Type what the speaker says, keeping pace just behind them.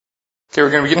Okay, we're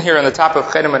going to begin here on the top of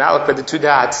Chedim and Aleph with the two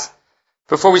dots.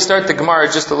 Before we start the Gemara,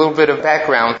 just a little bit of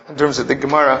background in terms of the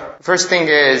Gemara. The first thing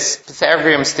is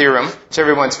Pythagorean's theorem, which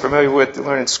everyone's familiar with to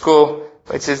learn in school,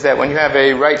 which is that when you have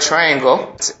a right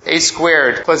triangle, it's a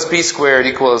squared plus b squared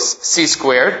equals c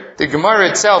squared. The Gemara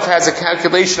itself has a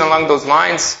calculation along those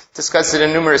lines, discussed it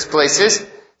in numerous places. The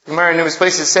Gemara in numerous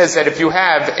places says that if you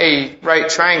have a right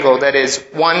triangle that is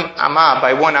 1 amma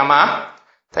by 1 amma,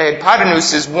 the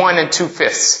hypotenuse is 1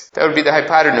 2/5. That would be the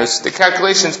hypotenuse. The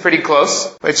calculation is pretty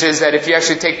close, which is that if you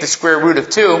actually take the square root of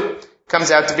 2, it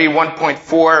comes out to be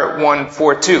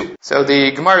 1.4142. So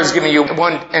the Gemara is giving you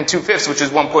 1 2/5, which is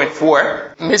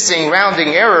 1.4. Missing rounding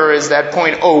error is that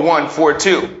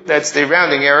 0.0142. That's the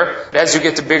rounding error. As you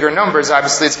get to bigger numbers,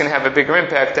 obviously it's going to have a bigger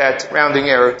impact, that rounding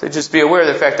error. So just be aware of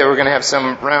the fact that we're going to have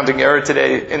some rounding error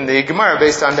today in the Gemara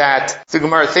based on that. The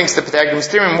Gemara thinks the Pythagorean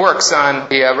theorem works on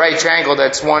the right triangle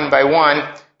that's 1 by 1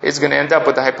 is going to end up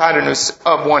with a hypotenuse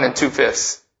of 1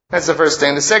 2/5. That's the first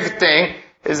thing. The second thing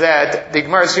is that the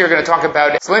Gemara is here going to talk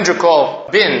about a cylindrical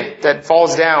bin that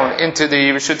falls down into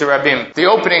the Reshut Rabim. The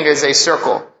opening is a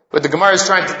circle. What the Gemara is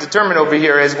trying to determine over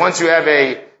here is once you have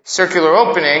a circular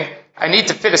opening, I need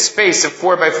to fit a space of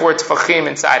 4 by 4 tefachim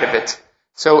inside of it.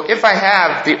 So if I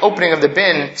have the opening of the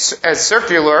bin as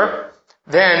circular,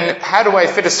 then how do I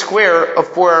fit a square of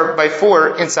 4 by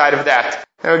 4 inside of that?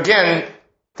 Now again,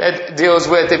 that deals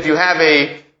with if you have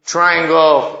a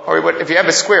triangle, or if you have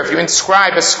a square, if you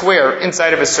inscribe a square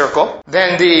inside of a circle,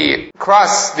 then the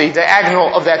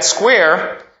diagonal of that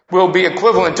square will be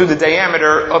equivalent to the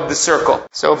diameter of the circle.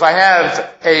 So if I have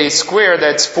a square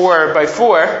that's 4 by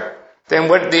 4, then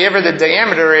whatever the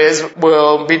diameter is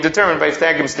will be determined by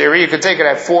Pythagorean's theory. You could take it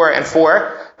at 4 and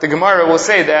 4. The Gemara will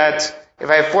say that if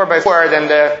I have 4 by 4, then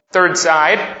the third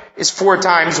side is 4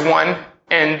 times 1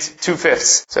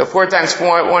 2/5. So 4 times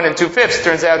 4, 1 2/5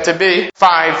 turns out to be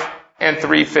 5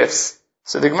 3/5.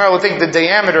 So the Gemara will think the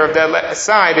diameter of that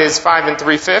side is 5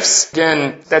 3/5.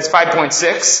 Again, that's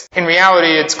 5.6. In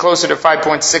reality, it's closer to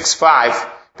 5.65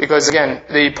 because again,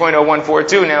 the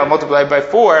 0.0142 now multiplied by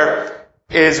 4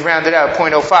 is rounded out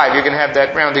 0.05. You're going to have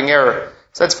that rounding error.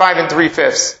 So that's 5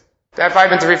 3/5. That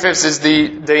 5 3/5 is the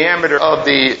diameter of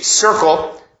the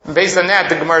circle. Based on that,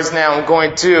 the Gemara is now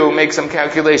going to make some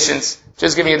calculations.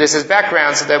 Just giving you this as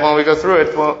background so that when we go through it,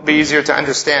 it will be easier to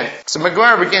understand. So the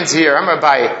Gemara begins here. I'm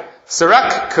Abaye.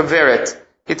 Sarak kaveret.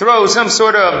 He throws some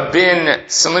sort of bin,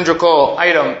 cylindrical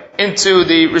item into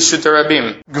the Reshut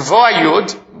Rabim. Gvoa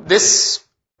Yud. This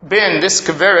bin, this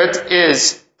kaveret,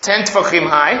 is 10 tefachim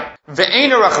high. Ve'ein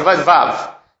rachvad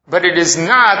vav. But it is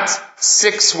not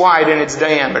 6 wide in its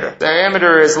diameter. The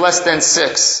diameter is less than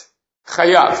 6.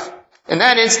 Chayav. In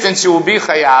that instance, you will be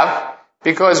chayav,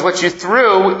 because what you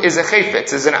threw is a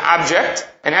chayfetz, is an object,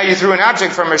 and now you threw an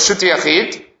object from Reshut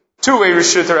Yachid to a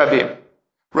Reshut Rabim.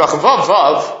 Rachvav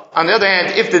vav, on the other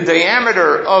hand, if the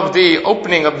diameter of the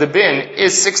opening of the bin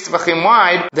is 6 tefachim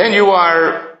wide, then you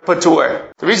are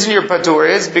patur. The reason you're patur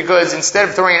is because instead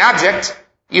of throwing an object,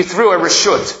 you threw a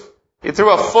Reshut. You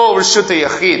threw a full Reshut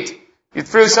Yachid. You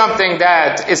threw something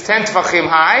that is 10 tefachim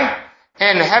high,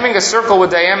 and having a circle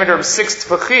with diameter of 6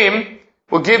 tefachim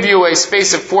will give you a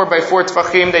space of 4 by 4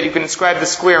 tefachim that you can inscribe the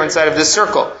square inside of this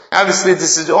circle. Obviously,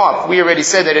 this is off. We already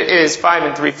said that it is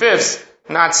 5 3/5,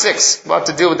 not 6. We'll have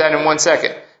to deal with that in 1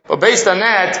 second. But based on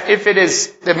that, if it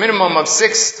is the minimum of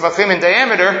 6 tefachim in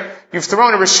diameter, you've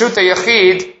thrown a Reshut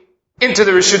Yachid into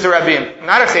the Reshut Rabim.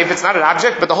 Not a chayf, it's not an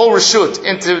object, but the whole Reshut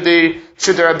into the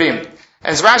Reshut Rabim.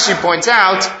 As Rashi points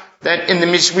out, that in the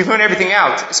we learn everything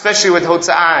out, especially with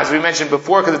Hotza'ah, as we mentioned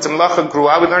before, because it's a Melacha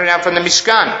Grua, we learn it out from the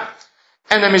Mishkan.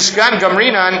 And the Mishkan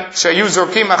Gamrinan, Shayu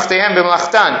Zorkim Achtehem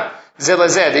B'Melachtan,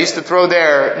 Zelazeh. They used to throw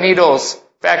their needles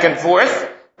back and forth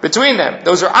between them.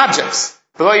 Those are objects.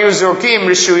 V'lo Zorkim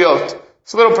Rishuyot.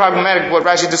 It's a little problematic what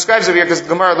Rashi describes over here, because the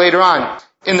Gemara later on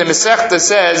in the Masechta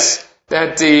says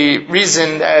that the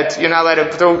reason that you're not allowed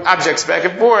to throw objects back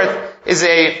and forth is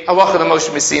a halacha of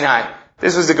Moshe Sinai.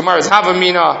 This was the Gemara's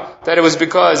Havamina, that it was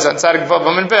because on Tzadik Vav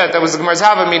Amud Bet, that was the Gemara's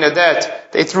Havamina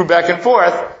that they threw back and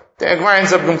forth. The Gemara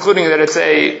ends up concluding that it's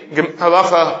a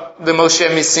halacha the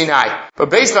Moshe Sinai.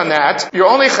 But based on that, you're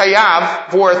only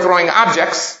chayav for throwing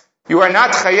objects. You are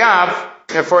not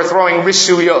chayav for throwing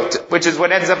rishuyot, which is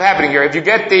what ends up happening here. If you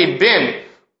get the bin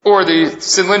or the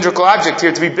cylindrical object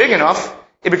here to be big enough,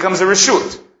 it becomes a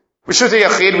reshut. Reshut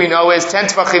Yachid, we know, is 10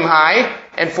 tefachim high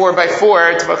and 4 by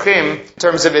 4 tefachim in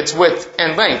terms of its width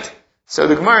and length. So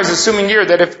the Gemara is assuming here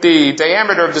that if the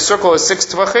diameter of the circle is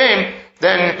 6 tefachim,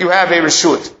 then you have a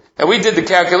reshut. Now we did the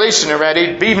calculation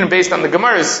already, even based on the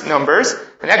Gemara's numbers,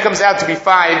 and that comes out to be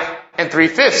 5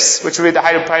 3/5, which would be the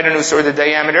height of hypotenuse or the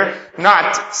diameter,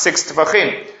 not 6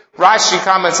 tefachim. Rashi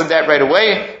comments on that right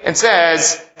away and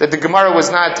says that the Gemara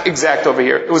was not exact over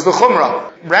here. It was the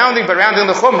Chumrah. Rounding, but rounding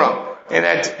the Chumrah. And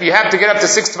that you have to get up to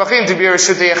 6 Tvachim to be a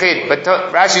Reshut Yachid. But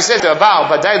Rashi says,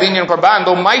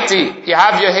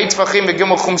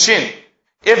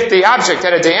 if the object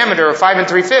had a diameter of 5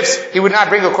 3/5, he would not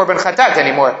bring a Korban Chatat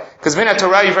anymore. Because Min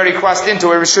HaTorah you've already crossed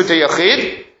into a Reshut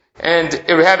Yachid, and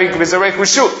it would have a Vizarek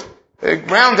Reshut.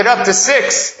 Rounded up to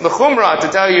 6, the Chumrah, to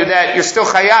tell you that you're still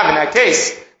Chayav in that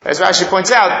case. As Rashi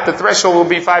points out, the threshold will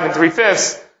be 5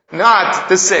 3/5, not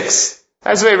the 6.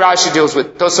 That's the way Rashi deals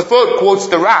with. Tosafot quotes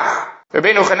the Rach,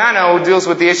 Rabbeinu Hananel, who deals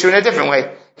with the issue in a different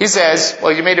way. He says,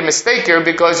 well, you made a mistake here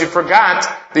because you forgot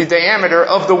the diameter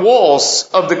of the walls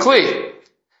of the Kli.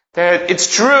 That it's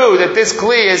true that this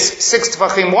Kli is 6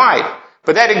 Tvachim wide,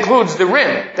 but that includes the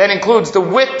rim. That includes the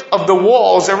width of the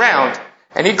walls around.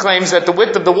 And he claims that the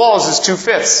width of the walls is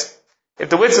 2/5. If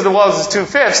the width of the walls is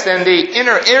 2/5, then the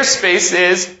inner airspace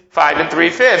is 5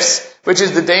 3/5, which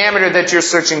is the diameter that you're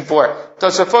searching for.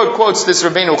 Tosafot quotes this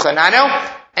Rabbeinu Hananel,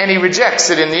 and he rejects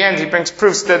it in the end. He brings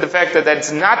proofs to the fact that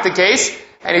that's not the case,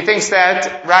 and he thinks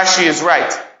that Rashi is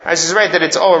right. Rashi is right that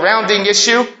it's all a rounding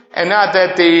issue, and not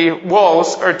that the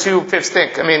walls are 2/5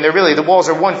 thick. I mean, the walls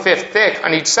are 1/5 thick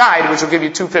on each side, which will give you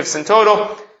 2/5 in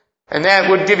total. And that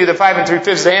would give you the 5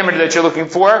 3/5 diameter that you're looking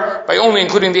for by only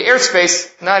including the airspace,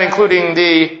 not including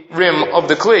the rim of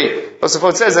the Kli.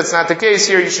 Tosafot says that's not the case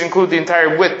here. You should include the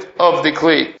entire width of the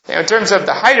Kli. Now, in terms of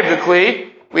the height of the Kli,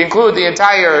 we include the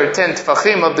entire 10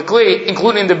 Tfachim of the Kli,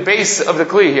 including the base of the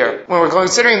Kli here. When we're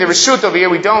considering the Reshut over here,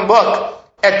 we don't look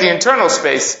at the internal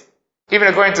space. Even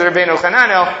according to Rabbeinu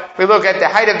Hananel, we look at the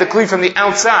height of the Kli from the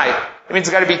outside. It means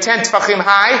it's got to be 10 Tfachim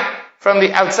high from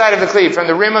the outside of the Kli, from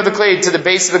the rim of the Kli to the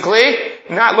base of the Kli,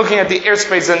 not looking at the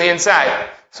airspace on the inside.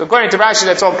 So according to Rashi,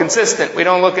 that's all consistent. We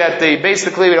don't look at the base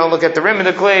of the Kli, we don't look at the rim of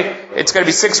the Kli. It's got to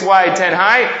be 6 wide, 10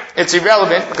 high. It's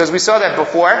irrelevant because we saw that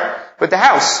before with the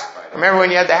house. Remember when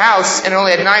you had the house and it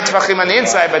only had 9 Tvachim on the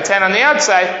inside but 10 on the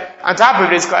outside, on top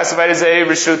of it is classified as a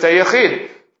Reshut Yachid.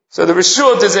 So the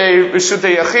Reshut is a Reshut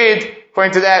Yachid,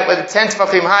 according to that, with 10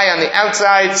 Tvachim high on the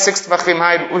outside, 6 Tvachim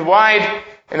high wide.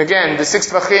 And again, the 6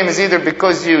 Tvachim is either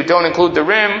because you don't include the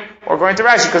rim, or according to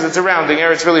Rashi, because it's a rounding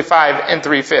error, it's really 5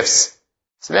 3/5.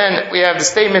 So then we have the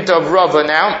statement of Rava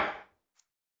now.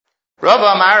 Rava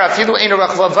Amar Afilu Einu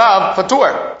Rachvavav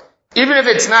Patur. Even if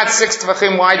it's not 6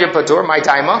 Tvachim wide, you're Patur, my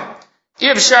taima.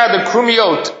 If Shar the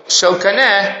Krumiyot Shel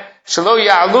Kaneh Shelo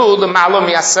Ya'alu L'Ma'alo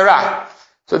Mi'asara.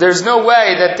 So there's no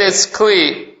way that this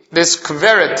Kli, this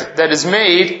Kveret that is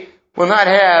made, will not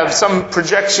have some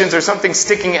projections or something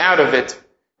sticking out of it.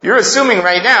 You're assuming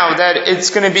right now that it's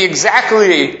going to be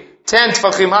exactly 10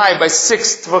 Tvachim high by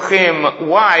 6 Tvachim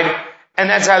wide, and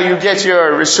that's how you get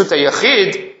your Reshut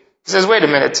Yachid. He says, wait a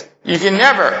minute, you can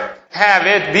never have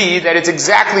it be that it's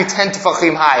exactly 10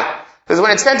 Tvachim high. Because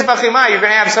when it's 10 Tvachim high, you're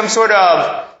going to have some sort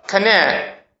of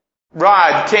kaneh,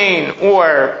 rod, cane,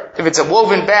 or if it's a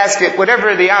woven basket,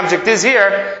 whatever the object is here,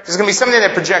 there's going to be something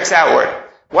that projects outward.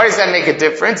 Why does that make a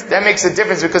difference? That makes a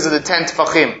difference because of the 10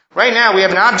 Tfachim. Right now we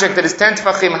have an object that is 10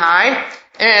 Tfachim high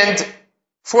and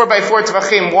 4 by 4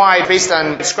 Tfachim wide based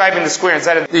on describing the square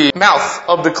inside of the mouth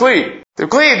of the Kli. The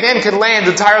Kli then could land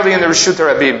entirely in the Reshut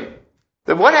Rabim.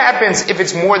 But what happens if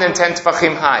it's more than 10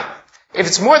 Tfachim high? If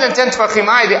it's more than 10 Tfachim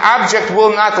high, the object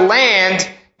will not land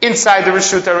inside the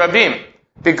Reshut Rabim.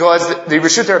 Because the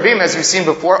Reshut Rabim, as we've seen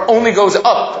before, only goes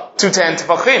up to 10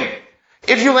 Tfachim.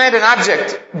 If you land an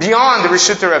object beyond the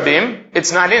Reshut Rabim,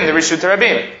 it's not in the Reshut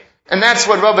Rabim. And that's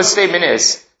what Rava's statement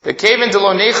is. The Kevin de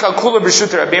lo necha kula Reshut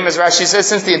Rabim, as Rashi says,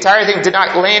 since the entire thing did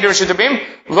not land in Reshut Rabim,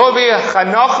 lo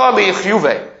v'chanocha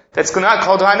li'chyuve. That's not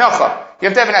called hanocha. You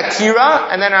have to have an akira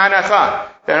and then an hanacha.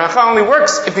 The hanacha only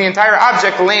works if the entire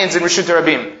object lands in Reshut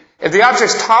Rabim. If the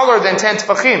object's taller than 10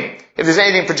 Tfachim, if there's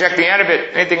anything projecting out of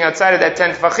it, anything outside of that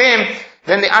 10 Tfachim,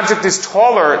 then the object is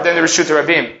taller than the Reshut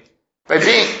Rabim.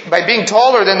 By being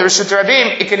taller than the Reshut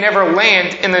Rabim, it can never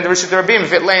land in the Reshut Rabim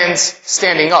if it lands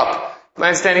standing up. If it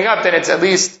lands standing up, then it's at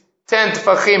least 10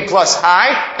 Tfachim plus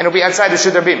high, and it'll be outside the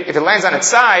Reshut Rabim. If it lands on its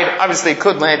side, obviously it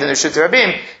could land in the Reshut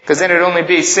Rabim, because then it'd only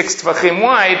be 6 Tfachim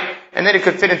wide, and then it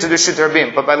could fit into the Reshut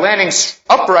Rabim. But by landing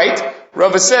upright,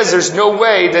 Rava says there's no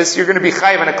way that you're going to be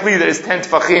chayiv on a kli that is 10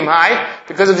 Tfachim high,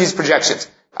 because of these projections.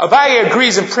 Abaye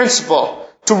agrees in principle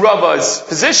to Rava's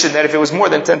position that if it was more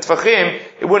than 10 Tfachim,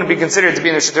 it wouldn't be considered to be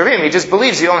in the Reshut Rabim. He just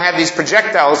believes you don't have these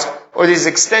projectiles or these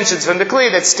extensions from the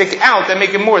Kli that stick out that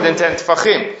make it more than 10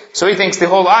 Tfachim. So he thinks the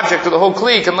whole object or the whole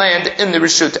Kli can land in the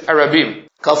Reshut Rabim.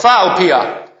 Kalfa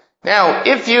upia. Now,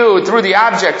 if you threw the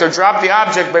object or dropped the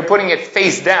object by putting it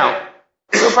face down,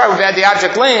 so far we've had the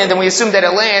object land and we assume that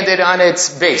it landed on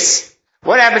its base.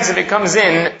 What happens if it comes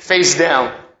in face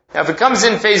down? Now if it comes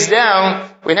in face down,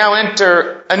 we now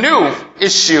enter a new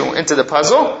issue into the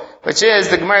puzzle, which is,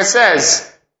 the Gemara says,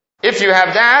 if you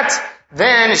have that,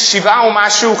 then shiva'u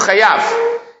mashu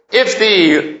chayav. If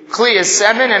the kli is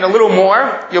 7 and a little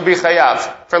more, you'll be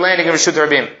chayav for landing in Reshut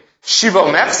Rabim. Shiva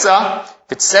mechsa,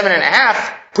 if it's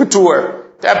 7.5, patur.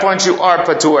 At that point you are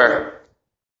patur.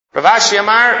 Rav Ashi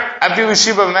Amar, afilu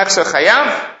shiva mechsa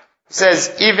chayav. He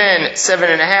says, even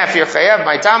 7.5 you're chayav,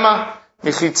 my tama.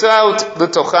 Mechitzot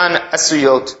l'tochan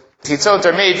asuyot. Mechitzot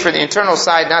are made for the internal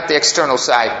side, not the external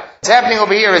side. What's happening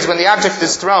over here is when the object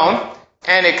is thrown,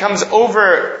 and it comes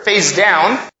over face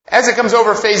down, as it comes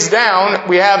over face down,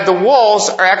 we have the walls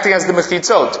are acting as the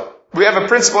mechitzot. We have a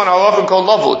principle in halacha called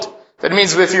lavud. That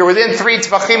means if you're within 3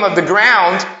 tvachim of the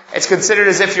ground, it's considered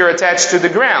as if you're attached to the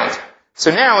ground. So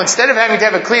now, instead of having to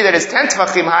have a kli that is 10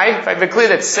 tvachim high, if I have a kli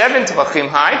that's 7 tvachim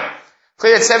high,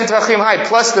 kli that's 7 tvachim high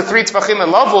plus the 3 tvachim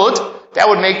in lavud, that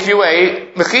would make you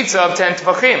a mechitza of 10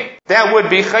 tvachim. That would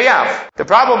be chayav. The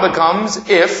problem becomes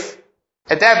if,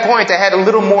 at that point, I had a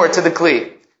little more to the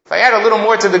kli. If I add a little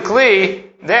more to the kli,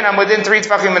 then I'm within 3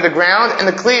 tvachim of the ground, and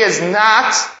the kli is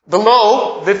not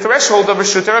below the threshold of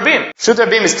Reshut Rabim. Reshut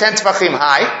Rabim is 10 tvachim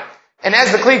high, and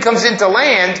as the kli comes into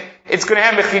land, it's going to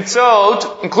have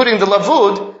mechitzot, including the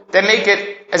lavud, that make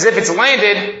it as if it's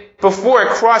landed before it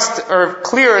crossed or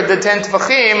cleared the 10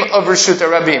 tvachim of Reshut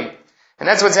Rabim. And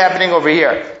that's what's happening over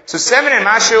here. So 7 and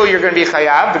mashu, you're going to be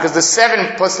chayav, because the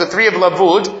 7 plus the 3 of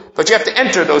lavud, but you have to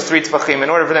enter those 3 tvachim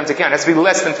in order for them to count. It has to be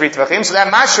less than 3 tvachim, so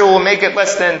that mashu will make it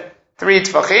less than 3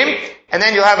 tvachim, and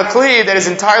then you'll have a kli that is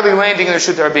entirely landing in the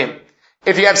Reshut Rabim.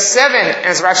 If you have 7,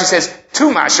 as Rashi says,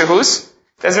 2 mashahus,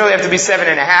 doesn't really have to be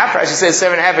 7.5. Rashi says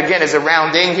 7.5 again is a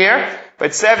rounding here,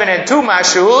 but 7 and 2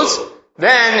 mashahus,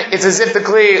 then it's as if the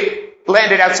kli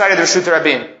landed outside of the Reshut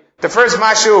Rabim. The first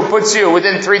mashu puts you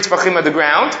within 3 tvachim of the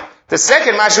ground. The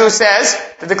second mashu says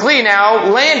that the kli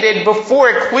now landed before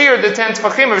it cleared the 10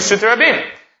 tvachim of Reshut Rabim.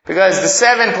 Because the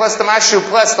 7 plus the mashu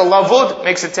plus the lavud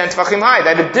makes it 10 tvachim high.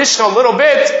 That additional little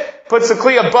bit puts the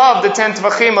kli above the 10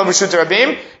 tvachim of Reshut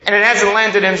Rabim, and it hasn't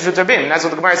landed in Reshut Rabim. And that's what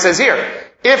the Gemara says here.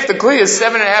 If the kli is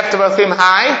 7.5 tvachim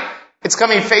high, it's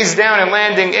coming face down and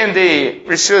landing in the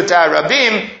Reshut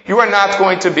Rabim, you are not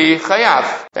going to be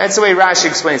chayav. That's the way Rashi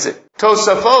explains it.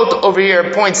 Tosafot over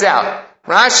here points out.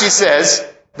 Rashi says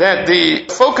that the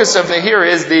focus of here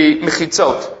is the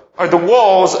mechitzot, or the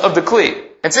walls of the kli.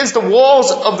 And since the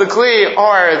walls of the kli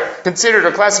are considered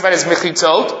or classified as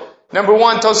mechitzot, number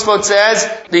one, Tosafot says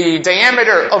the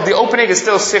diameter of the opening is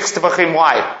still 6 tvachim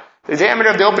wide. The diameter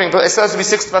of the opening still has to be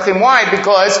 6 tvachim wide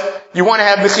because you want to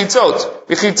have mechitzot.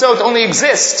 Mechitzot only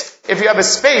exist if you have a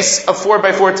space of 4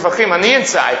 by 4 tvachim on the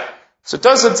inside. So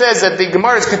Tosafot says that the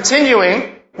Gemara is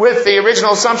continuing with the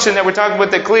original assumption that we're talking about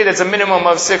the kli that's a minimum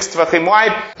of 6 tvachim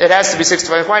wide. It has to be 6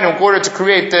 tvachim wide in order to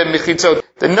create the mechitzot.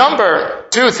 The number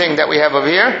 2 thing that we have over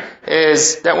here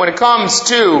is that when it comes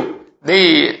to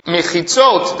the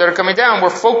mechitzot that are coming down, we're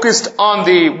focused on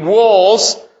the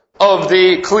walls of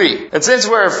the kli. And since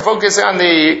we're focused on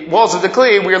the walls of the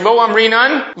kli, we are lo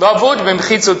amrinan, lavud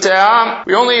b'mechitzotea.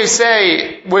 We only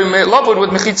say lavud with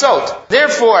mechitzot.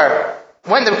 Therefore,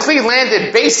 when the kli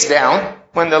landed base down,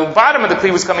 when the bottom of the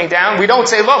kli was coming down, we don't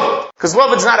say lavud. Because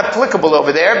lavud's not applicable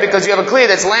over there, because you have a kli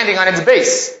that's landing on its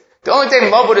base. The only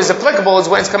time lavud is applicable is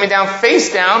when it's coming down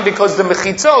face down, because the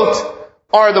mechitzot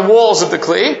are the walls of the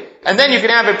kli, and then you can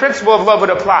have a principle of lavud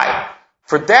apply.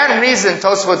 For that reason,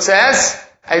 Tosafot says,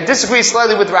 I disagree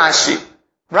slightly with Rashi.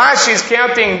 Rashi is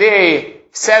counting the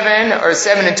 7 or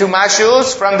 7 and 2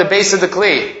 mashus from the base of the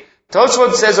kli.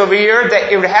 Tosafot says over here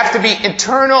that it would have to be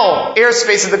internal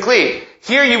airspace of the kli.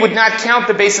 Here you would not count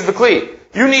the base of the kli.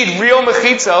 You need real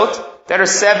mechitzot that are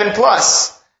 7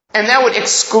 plus. And that would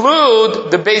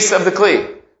exclude the base of the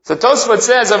kli. So Tosafot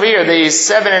says over here, the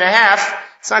 7.5,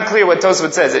 it's not clear what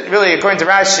Tosafot says. It really, according to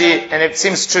Rashi, and it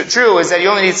seems true, is that you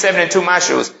only need 7 and 2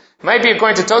 mashus. It might be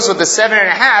according to Tosafot, the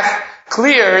 7.5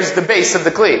 clears the base of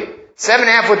the kli.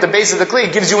 7.5 with the base of the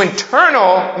kli gives you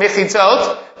internal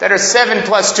mechitzot that are 7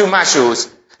 plus 2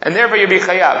 mashus. And therefore you'll be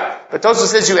chayav. But Tosafot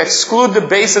says you exclude the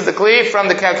base of the kli from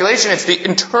the calculation. It's the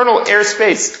internal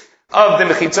airspace of the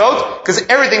mechitzot, because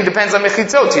everything depends on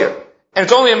mechitzot here. And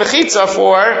it's only a mechitza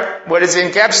for what is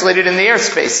encapsulated in the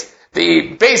airspace.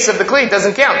 The base of the kli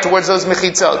doesn't count towards those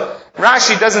mechitzot.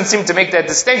 Rashi doesn't seem to make that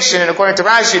distinction, and according to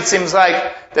Rashi, it seems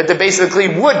like that the base of the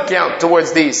kli would count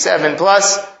towards the 7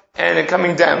 plus, and it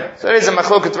coming down. So there is a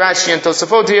machloket Rashi and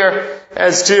Tosafot here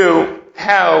as to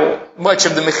how much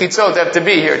of the mechitzot have to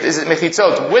be here. Is it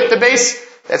mechitzot with the base?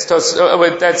 That's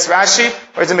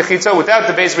Rashi, or is it mechitzot without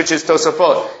the base, which is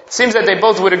Tosafot? It seems that they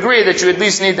both would agree that you at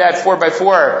least need that 4 by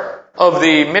 4 of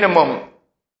the minimum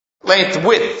length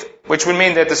width, which would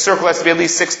mean that the circle has to be at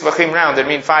least 6 tvachim round. That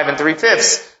means 5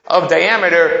 3/5 of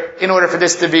diameter in order for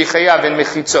this to be chayav in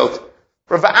mechitzot.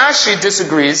 Rav Ashi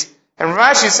disagrees, and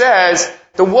Rav Ashi says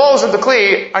the walls of the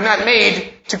kli are not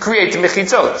made to create the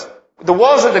mechitzot. The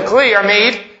walls of the kli are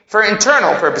made for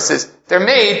internal purposes. They're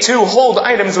made to hold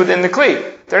items within the kli.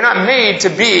 They're not made to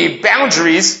be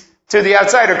boundaries to the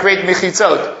outside or create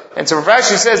mechitzot. And so Rav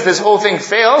Ashi says this whole thing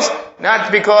fails,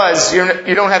 not because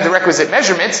you don't have the requisite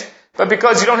measurements, but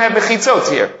because you don't have mechitzot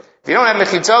here. If you don't have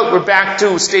mechitzot, we're back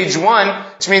to stage 1,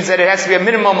 which means that it has to be a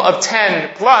minimum of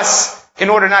 10 plus in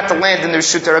order not to land in the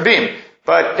Reshut Rabim.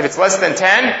 But if it's less than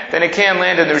 10, then it can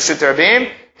land in the Reshut Rabim,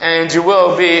 and you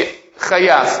will be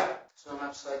chayav. So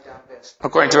not slide down past.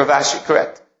 According to Rav Ashi,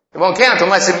 correct. It won't count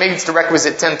unless it meets the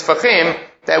requisite 10 tefachim.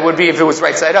 That would be if it was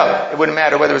right side up. It wouldn't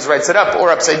matter whether it was right side up or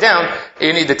upside down.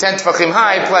 You need the 10 tefachim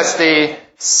high plus the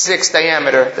 6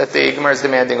 diameter that the Gemara is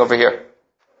demanding over here.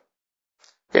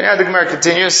 Okay, now the Gemara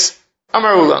continues.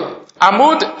 Amar Ula.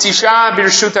 Amud Tisha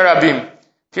Birshut Rabim.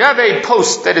 If you have a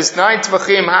post that is 9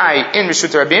 tvachim high in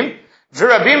Reshut Rabim,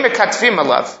 v'rabim mekatfim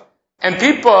alav, and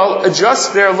people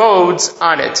adjust their loads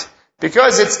on it.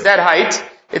 Because it's that height,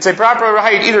 it's a proper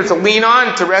height either to lean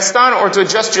on, to rest on, or to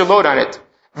adjust your load on it.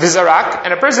 V'zarak,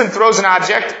 and a person throws an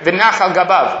object, v'nach al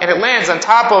gabav, and it lands on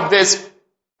top of this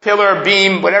pillar,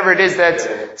 beam, whatever it is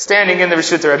that's standing in the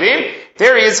Reshut Rabim,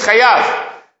 there he is chayav.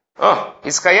 Oh,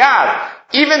 he's chayav.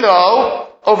 Even though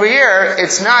over here,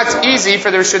 it's not easy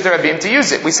for the Reshut Rabim to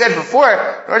use it. We said before,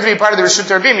 in order to be part of the Reshut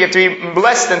Rabim, you have to be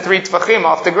less than 3 tvachim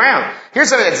off the ground. Here's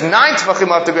something that's 9 tvachim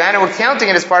off the ground, and we're counting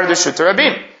it as part of the Reshut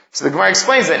Rabim. So the Gemara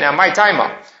explains that now. My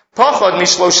taima. Pochod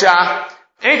mishlosha,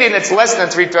 anything that's less than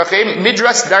 3 tvachim,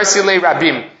 midras darsile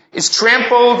rabim, is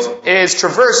trampled, is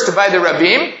traversed by the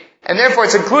Rabim, and therefore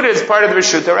it's included as part of the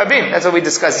Reshut Rabim. That's what we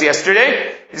discussed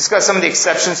yesterday. We discussed some of the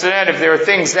exceptions to that, if there are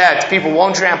things that people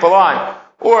won't trample on.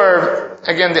 Or,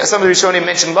 again, some of the Rishonim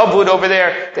mentioned lavud over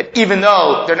there, that even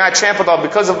though they're not trampled on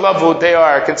because of lavud, they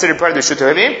are considered part of the Reshut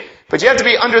Rabim. But you have to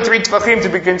be under 3 tvachim to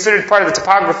be considered part of the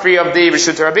topography of the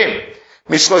Reshut Rabim.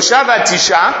 Mishlosha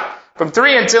v'tisha, from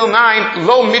 3 until 9,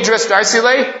 lo midras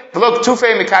darsile, v'lo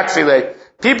ktufei mikatfile.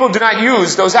 People do not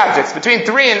use those objects. Between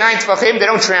 3 and 9 tvachim, they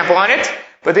don't trample on it,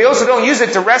 but they also don't use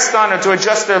it to rest on or to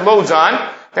adjust their loads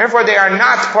on. Therefore, they are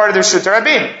not part of the Reshut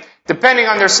Rabim. Depending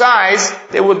on their size,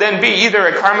 they will then be either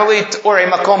a Carmelit or a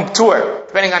Makom Tur,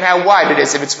 depending on how wide it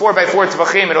is. If it's 4 by 4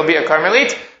 tvachim, it'll be a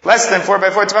Carmelit. Less than 4 by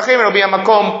 4 tvachim, it'll be a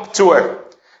Makom Tur.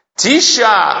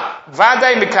 Tisha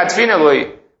Vadai Mikatfin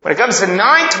Eloi. When it comes to 9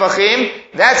 tvachim,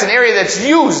 that's an area that's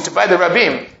used by the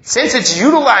Rabim. Since it's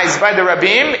utilized by the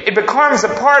Rabim, it becomes a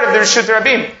part of the Reshut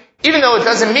Rabim, even though it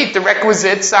doesn't meet the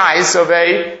requisite size of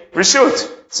a Reshut.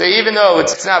 So even though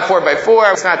it's not 4 by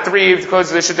 4, it's not 3 close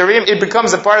to the Reshut Rabim, it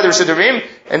becomes a part of the Reshut Rabim,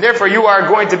 and therefore you are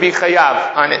going to be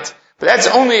chayav on it. But that's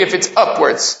only if it's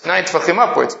upwards, 9 tefachim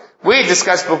upwards. We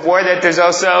discussed before that there's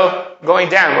also going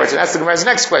downwards, and that's the Gemara's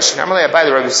next question. Amalei by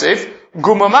the Rabbi Yosef,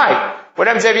 gumamai. What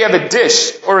happens if you have a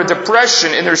dish or a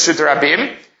depression in the Reshut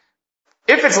Rabim?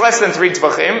 If it's less than 3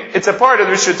 tefachim, it's a part of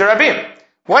the Reshut Rabim.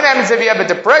 What happens if you have a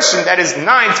depression that is 9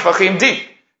 tefachim deep?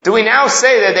 Do we now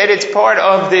say that it's part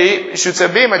of the Reshut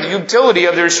Rabim or the utility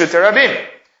of the Reshut Rabim?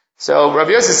 So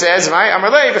Rabbi Yosef says, he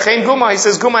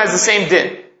says Guma has the same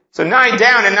din. So 9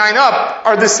 down and 9 up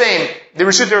are the same. The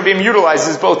Reshut Rabim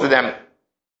utilizes both of them.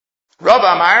 Rav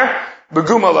Amar,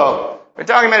 begumalo. We're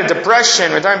talking about a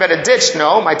depression, we're talking about a ditch.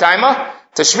 No, my taima.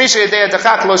 Tashmish yedei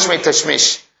adachak lo shmei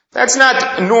tashmish. That's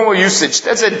not normal usage.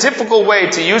 That's a difficult way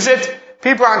to use it.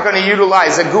 People aren't going to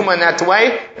utilize a guma in that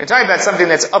way. We're talking about something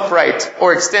that's upright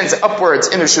or extends upwards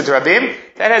in the Reshut Rabim.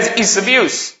 That has ease of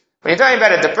use. When you're talking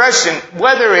about a depression,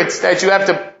 whether it's that you have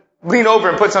to lean over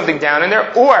and put something down in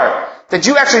there, or that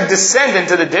you actually descend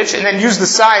into the ditch and then use the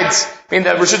sides, meaning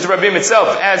the Reshut Rabim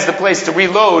itself, as the place to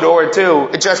reload or to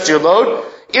adjust your load,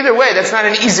 either way, that's not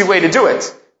an easy way to do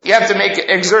it. You have to make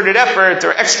exerted effort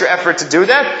or extra effort to do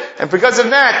that, and because of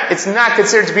that, it's not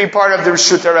considered to be part of the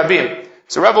Reshut Rabim.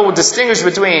 So Rabbi will distinguish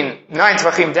between 9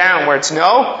 tvachim down where it's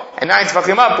no, and 9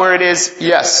 tvachim up where it is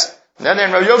yes. And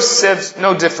then Rabbi Yosef says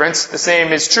no difference. The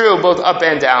same is true both up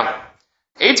and down.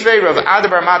 Eitvei Rav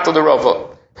Adabar Mato de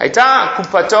Rovo. Haita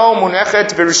kupato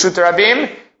munechet v'Reshut Rabim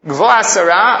gvo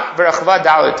asara v'rachva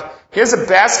dalet. Here's a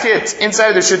basket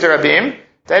inside the Reshut Rabim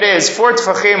that is 4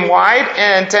 tefachim wide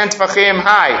and 10 tefachim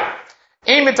high.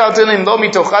 You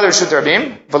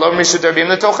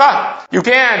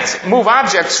can't move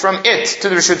objects from it to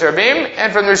the Reshut Rabim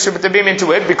and from the Reshut Rabim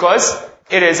into it because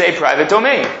it is a private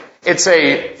domain. It's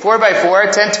a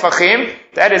 4x4, 10 tefachim.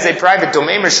 That is a private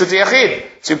domain, Reshut Yachid.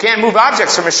 So you can't move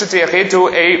objects from Reshut Yachid to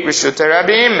a Reshut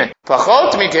Rabim.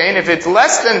 Pachot mikein, if it's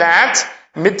less than that,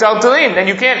 mitaltalin, then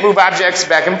you can't move objects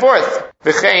back and forth.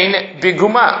 V'chein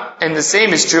biguma. And the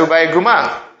same is true by a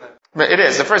guma. It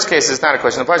is. The first case is not a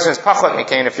question. The question is pachot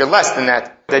mikein, if you're less than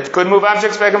that you could move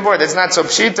objects back and forth. It's not so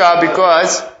pshita,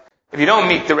 because if you don't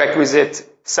meet the requisite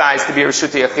size to be a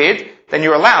Reshut Yachid, then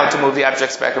you're allowed to move the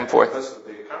objects back and forth.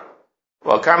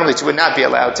 Well, Carmelite would not be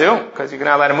allowed to, because you're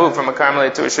not allowed to move from a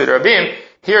Carmelite to a Reshut Rabim.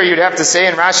 Here you'd have to say,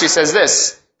 and Rashi says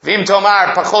this, Vim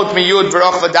tomar pachot miyud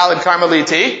v'roch v'dalid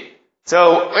Carmeliti.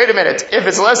 So, wait a minute, if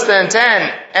it's less than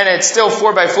 10, and it's still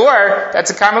 4x4,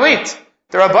 that's a Carmelite.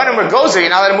 The Rabbanim were gozer, you're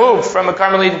not allowed to move from a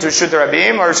Carmelite into a Reshut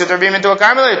Rabim, or a Reshut Rabim into a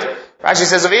Carmelite. Rashi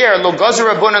says over here, lo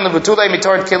gozer rabbanon levutulei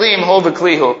mitord kelim hol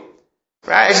v'klihu.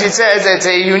 Rashi says it's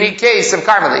a unique case of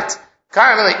Carmelite.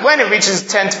 Carmelite, when it reaches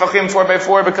 10 tefachim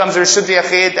 4x4, becomes a Reshut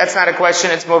Yachid, that's not a question,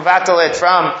 it's movatalit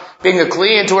from being a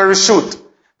kli into a Reshut.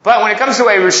 But when it comes to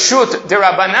a Reshut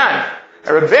derabanan,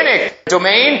 a rabbinic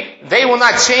domain, they will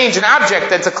not change an object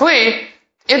that's a kli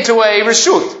into a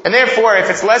Reshut. And therefore, if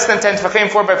it's less than 10 tefachim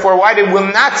 4x4 wide, it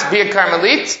will not be a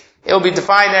Carmelite, it will be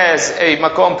defined as a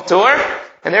makom p'tur,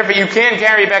 and therefore you can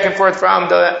carry back and forth from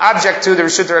the object to the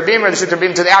Reshut Rabim, or the Reshut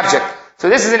Rabim to the object. So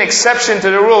this is an exception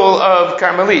to the rule of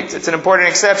Carmelite. It's an important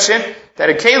exception that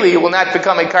a Keli will not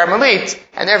become a Carmelite,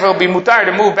 and therefore it will be mutar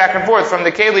to move back and forth from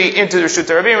the Keli into the Reshut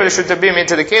Rabim, or the Reshut Rabim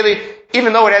into the Keli,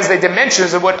 even though it has the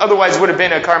dimensions of what otherwise would have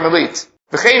been a Carmelite.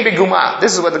 V'chein b'guma.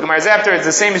 This is what the Gemara is after. It's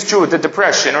the same is true with a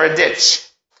depression or a ditch.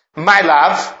 My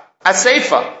love, a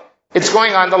seifa. It's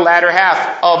going on the latter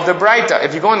half of the Braita.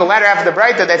 If you go on the latter half of the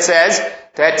Braita, that says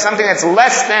that something that's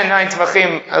less than 9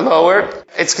 tefachim lower,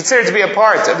 it's considered to be a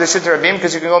part of the Reshut Rabim,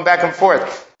 because you can go back and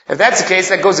forth. If that's the case,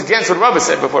 that goes against what Rabba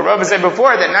said before. Rabba said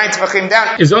before that 9 tefachim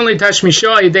down is only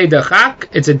tashmisha yedei dachak.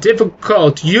 It's a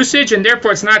difficult usage, and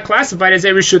therefore it's not classified as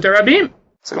a Reshut Rabim.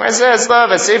 So Gemara says,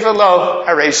 love, a seifa lo, a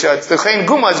reisha. It's the chein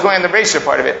guma is going on the reisha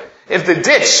part of it. If the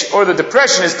ditch or the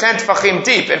depression is 10 tefachim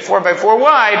deep and 4x4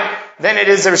 wide, then it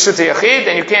is a Reshut Yachid,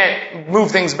 and you can't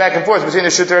move things back and forth between the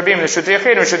Reshut Rabim and the Reshut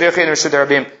Yachid, and Reshut Yachid and Reshut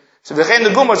Rabim. So the Chen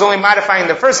Guma is only modifying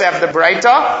the first half of the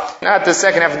Braita, not the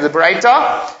second half of the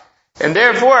Braita, and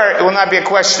therefore it will not be a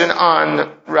question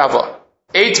on Rava.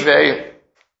 8ve,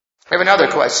 we have another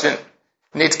question.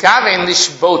 Nitkaven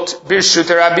lishbot birshut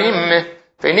Rabim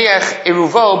v'niach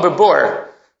eruvo bebor.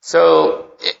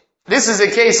 So this is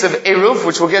a case of eruv,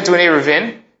 which we'll get to in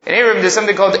eruvin. In eruv, there's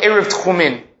something called eruv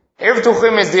tchumin. Eruv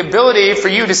tchumin is the ability for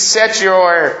you to set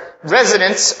your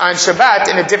residence on Shabbat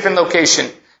in a different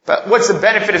location. But what's the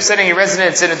benefit of setting your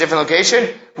residence in a different location?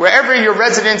 Wherever your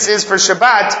residence is for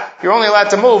Shabbat, you're only allowed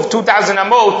to move 2,000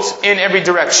 amot in every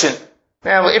direction.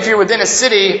 Now, if you're within a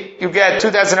city, you get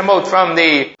 2,000 amot from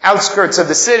the outskirts of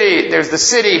the city. There's the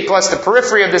city plus the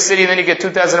periphery of the city, and then you get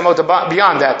 2,000 amot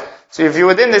beyond that. So if you're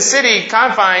within the city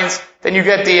confines, then you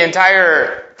get the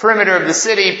entire perimeter of the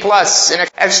city plus an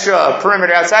extra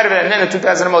perimeter outside of it, and then the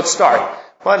 2,000 amot start.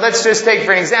 But let's just take,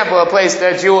 for example, a place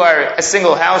that you are a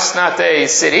single house, not a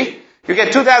city. You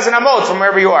get 2,000 amot from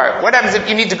wherever you are. What happens if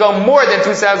you need to go more than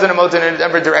 2,000 amot in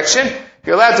another direction?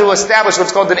 You're allowed to establish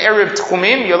what's called an eruv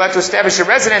tchumin. You're allowed to establish your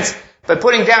residence by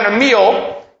putting down a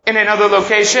meal in another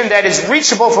location that is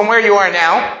reachable from where you are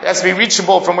now. It has to be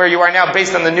reachable from where you are now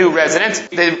based on the new residence.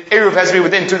 The eruv has to be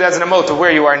within 2,000 amot of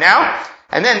where you are now.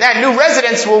 And then that new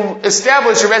residence will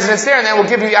establish your residence there, and then will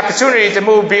give you the opportunity to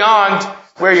move beyond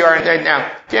where you are right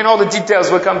now. Again, all the details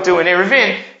will come to in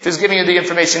Eruvin, just giving you the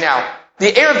information now.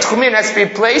 The eruv tchumin has to be in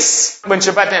place when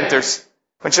Shabbat enters.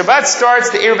 When Shabbat starts,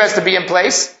 the eruv has to be in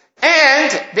place,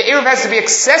 and the eruv has to be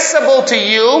accessible to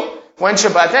you when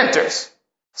Shabbat enters.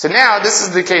 So now, this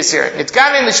is the case here.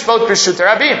 Nitkaven lishbot b'Reshut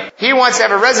Rabim. He wants to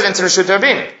have a residence in Reshut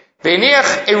Rabim.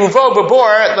 Ve'niach eruvo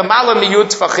b'bor l'mala miyud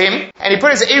tefachim. And he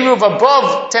put his eruv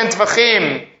above 10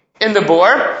 tefachim in the bor.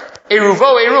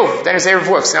 Eruvo eruv. Then his eruv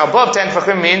works. Now above 10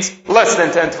 tefachim means less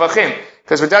than 10 tefachim.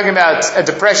 Because we're talking about a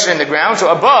depression in the ground.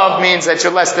 So above means that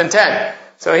you're less than 10.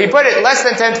 So he put it less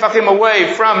than 10 tefachim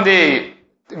away from the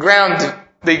ground,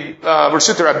 the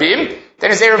Reshut Rabim.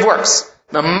 Then his eruv works.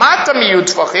 The mata miyud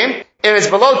tefachim. If it's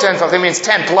below 10 tefachim means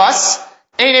 10 plus.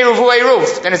 Ein eruvu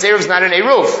eruv. Then his eruv is not an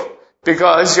eruv.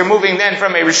 Because you're moving then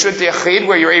from a Reshut Yachid,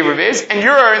 where your eruv is, and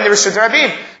you're in the Reshut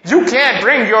Rabim. You can't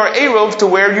bring your eruv to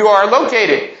where you are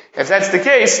located. If that's the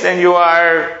case, then you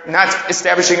are not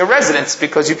establishing a residence,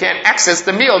 because you can't access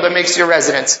the meal that makes your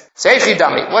residence. Seichi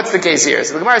dami. What's the case here?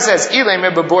 So the Gemara says,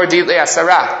 Ilay b'bor di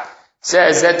le'asara.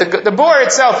 Says that the bor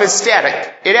itself is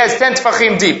static. It has 10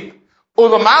 tefachim deep.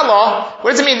 Ulamala,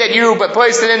 what does it mean that you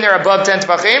placed it in there above 10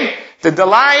 tefachim? The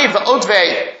dalai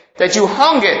v'otvei, that you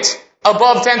hung it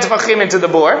above 10 tefachim into the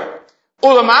bore.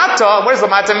 Ulamata, what does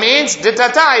lamata means?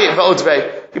 Ditatai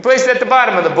v'otvei. You placed it at the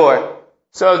bottom of the bore.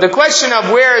 So the question of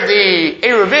where the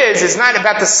Eruv is not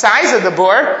about the size of the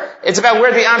bore, it's about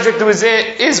where the object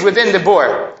is within the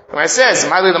bore. When it says,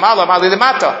 Mali lamala, Mali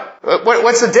lamata.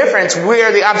 What's the difference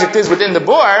where the object is within the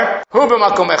bore? Hu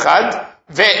b'makom echad,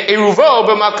 ve'eruvo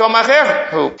b'makom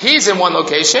acher. He's in one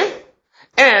location,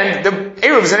 and the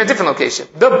Eruv is in a different location.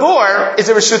 The bore is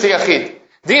a Reshut Yachid.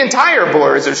 The entire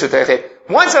bore is a Reshut Yachid.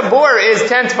 Once a bore is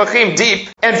 10 tefachim deep,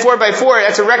 and 4x4,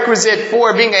 that's a requisite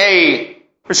for being a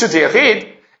Reshut Yachid.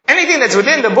 Anything that's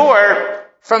within the bore,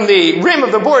 from the rim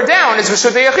of the bore down, is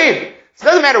Reshut Yachid. So it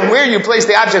doesn't matter where you place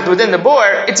the object within the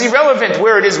bore, it's irrelevant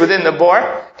where it is within the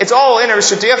bore. It's all in a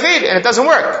Reshut Yachid, and it doesn't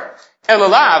work.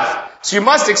 Elalav. So you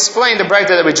must explain the braita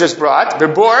that we just brought. The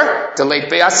bore, the late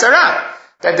be'asara.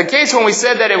 That the case when we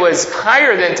said that it was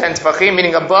higher than 10 tefachim,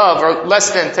 meaning above or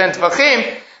less than 10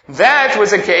 tefachim, that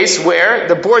was a case where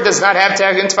the bore does not have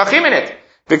 10 tefachim in it.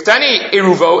 Biktani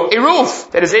eruvo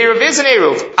eruv. That is eruv is an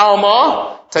eruv.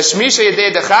 Alma tashmish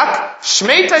yedei dechak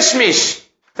shmei tashmish.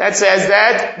 That says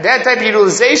that type of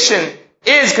utilization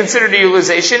is considered a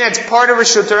utilization. It's part of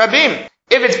Reshut Rabim.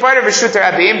 If it's part of Reshut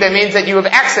Rabim, that means that you have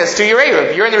access to your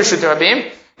eruv. You're in the Reshut Rabim.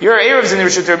 Your eruv is in the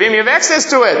Reshut Rabim. You have access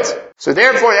to it. So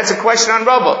therefore, that's a question on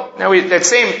Rabbah. Now, that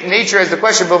same nature as the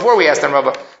question before we asked on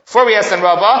Rabbah. Before we asked on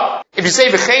Rabbah, if you say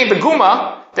v'chein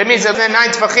beguma, that means that the 9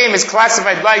 tefachim is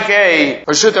classified like a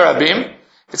Reshut Rabim.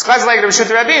 If it's classified like a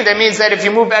Reshut Rabim, that means that if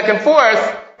you move back and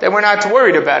forth, then we're not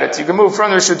worried about it. You can move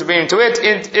from the Reshut Rabim to it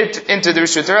into the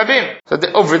Reshut Rabim. So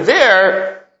over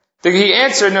there, he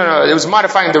answered, no, it was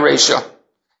modifying the ratio.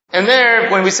 And there,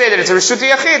 when we say that it's a Reshut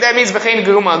Yachid, that means v'chein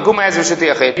guma. Guma has Reshut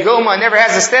Yachid. Guma never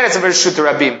has the status of a Reshut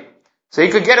Rabim. So he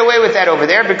could get away with that over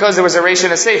there because there was a ratio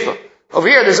and a seifa. Over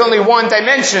here, there's only one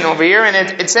dimension over here, and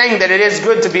it's saying that it is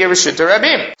good to be a Reshut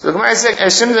Rabim. So the Gemara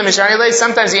says,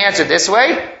 sometimes he answered this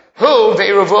way. Who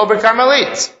ve'eruvo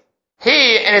b'karmelit?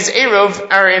 He and his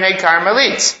eruv are in a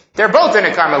karmelit. They're both in a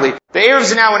karmelit. The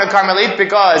eruv's now in a karmelit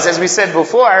because, as we said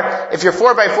before, if you're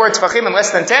 4x4 tefachim and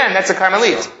less than 10, that's a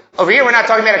karmelit. Over here, we're not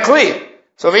talking about a kli.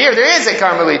 So over here, there is a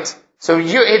karmelit. So the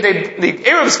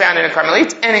eruv is found in a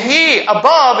karmelit, and he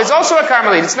above is also a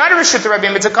karmelit. It's not a Reshut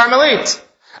Rabim, it's a karmelit.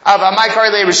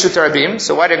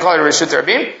 So why did I call it a Reshut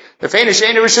Rabim? The feinish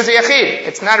ain't a Reshut Yachid.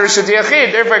 It's not a Reshut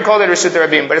Yachid, therefore I called it a Reshut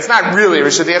Rabim. But it's not really a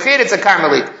Reshut Yachid, it's a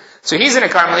karmelit. So he's in a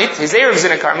karmelit, his eruv's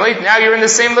in a karmelit, now you're in the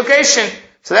same location.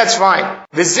 So that's fine.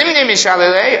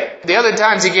 The other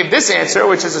times he gave this answer,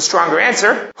 which is a stronger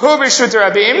answer. Hu Reshut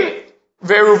Rabim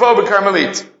ve'eruvo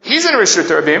b'karmelit. He's in a Reshut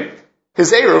Rabim.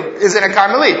 His eruv is in a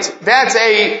karmelit. That's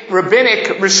a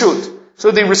rabbinic reshut.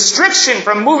 So the restriction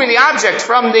from moving the object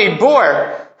from the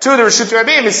bore to the Reshut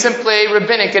Rabim is simply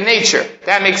rabbinic in nature.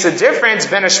 That makes a difference.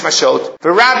 Ben hashmashot.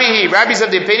 The rabbis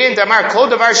of the opinion, Damar kol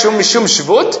davar shum mishum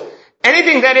shvut.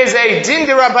 Anything that is a din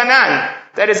de rabbanan,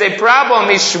 that is a problem,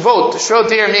 is shvut. Shvut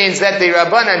here means that the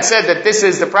rabbanan said that this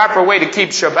is the proper way to keep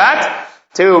Shabbat,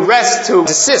 to rest, to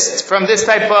desist from this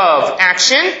type of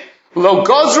action. Lo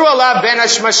gozru ala ben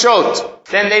hashmashot.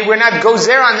 Then they were not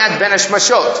gozer on that ben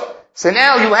hashmashot. So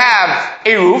now you have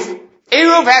eruv.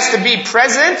 Eruv has to be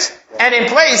present and in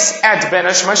place at ben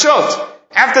hashmashot.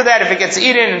 After that, if it gets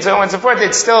eaten and so on and so forth,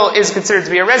 it still is considered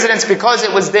to be a residence because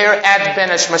it was there at ben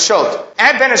hashmashot.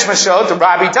 At ben hashmashot, the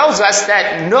Rabbi tells us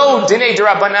that no dinei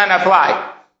d'Rabbanan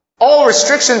apply. All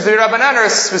restrictions of Rabbanan are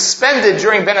suspended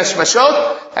during ben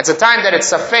hashmashot. That's a time that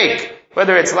it's safek,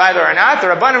 whether it's Laila or not. The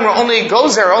Rabbanan will only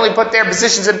goes there, only put their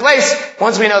positions in place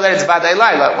once we know that it's Badai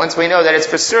Laila, once we know that it's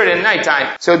for certain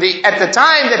nighttime. So at the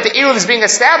time that the eruv is being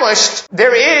established,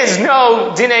 there is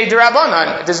no dinei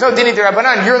d'Rabbanan. There's no dinei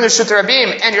d'Rabbanan. You're in the Reshut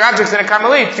Rabim and your object's in a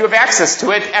karmelit. You have access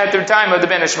to it at the time of the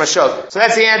ben hashmashot. So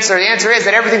that's the answer. The answer is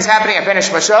that everything's happening at ben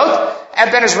hashmashot.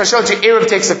 At ben hashmashot, your eruv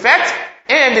takes effect,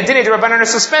 and the dinei d'Rabbanan are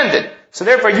suspended. So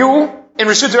therefore you, in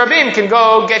Reshut Rabim, can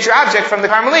go get your object from the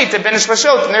karmelit at ben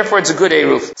hashmashot, and therefore it's a good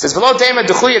eruv. It says, don't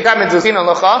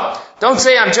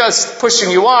say I'm just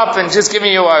pushing you up and just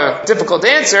giving you a difficult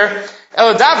answer.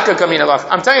 I'm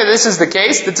telling you this is the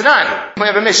case. The Tanan. We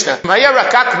have a Mishnah.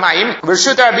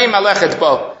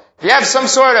 If you have some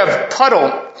sort of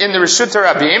puddle in the Reshut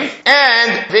Rabim,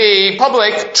 and the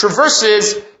public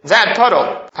traverses that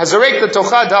puddle.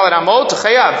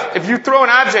 If you throw an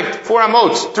object 4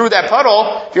 amot through that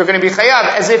puddle, you're going to be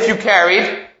chayav as if you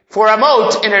carried 4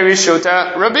 amot in a Reshut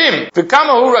Rabim.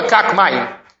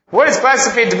 What is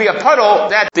classified to be a puddle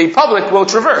that the public will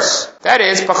traverse? That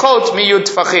is pachot miyud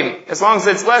tefachim. As long as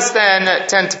it's less than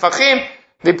 10 tefachim,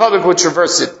 the public would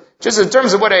traverse it. Just in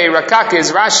terms of what a rakak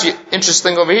is, Rashi,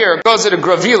 interesting over here, calls it a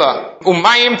gravila,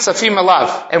 umayim tzafim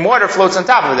alav, and water floats on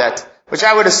top of that, which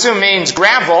I would assume means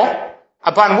gravel,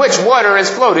 upon which water is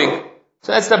floating.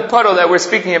 So that's the puddle that we're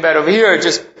speaking about over here,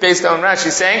 just based on Rashi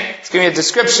saying. It's giving a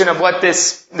description of what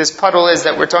this puddle is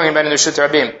that we're talking about in the Reshut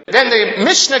Rabim. Then the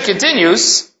Mishnah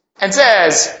continues and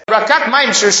says, rakak mayim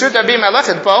sh'reshut rabim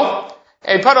alechet bo,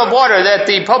 a puddle of water that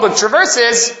the public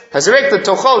traverses, hazirek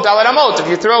l'tocho dalet amot. If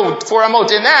you throw 4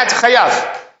 amot in that,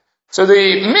 chayav. So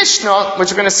the Mishnah,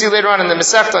 which we're going to see later on in the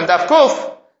Masechta on Daf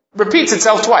Kuf, repeats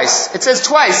itself twice. It says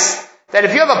twice that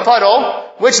if you have a puddle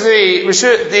which the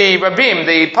Rabim,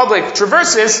 the public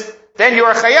traverses, then you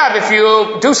are chayav if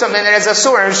you do something that is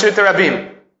asur in Reshut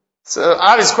Rabim. So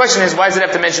obvious question is, why does it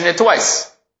have to mention it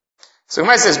twice? So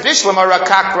Gemara says, Bishlama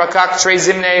rakak trei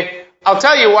zimne. I'll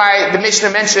tell you why the Mishnah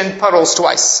mentioned puddles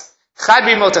twice. Chad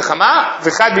b'mot hachama,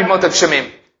 v'chad b'mot hagshamim.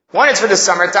 One is for the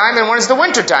summertime, and one is the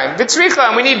wintertime. V'tzricha,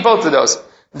 and we need both of those.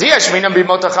 Diyash minam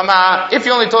b'mot hachama. If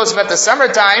you only told us about the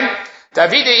summertime,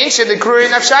 Davide inshe the kruri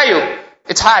nafshayu.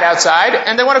 It's hot outside,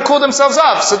 and they want to cool themselves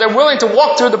off, so they're willing to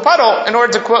walk through the puddle in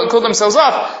order to cool themselves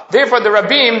off. Therefore, the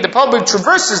Rabim, the public,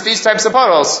 traverses these types of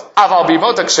puddles. Aval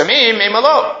b'mot hagshamim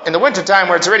meimalo. In the wintertime,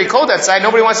 where it's already cold outside,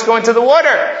 nobody wants to go into the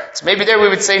water. So maybe there we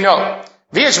would say no.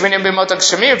 If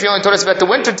you only told us about the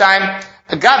wintertime,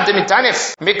 agav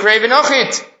demitanif mikrei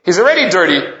v'nochit. He's already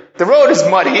dirty. The road is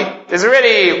muddy. There's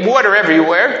already water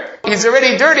everywhere. He's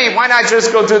already dirty. Why not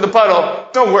just go through the puddle?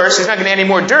 No worse. He's not going to get any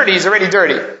more dirty. He's already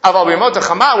dirty. Aval b'mot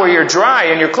hachama, where you're dry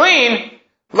and you're clean,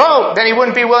 then he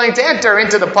wouldn't be willing to enter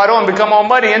into the puddle and become all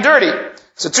muddy and dirty.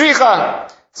 So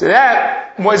tricha. So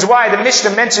that was why the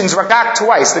Mishnah mentions rakak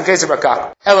twice, the case of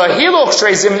rakak.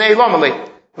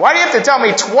 Why do you have to tell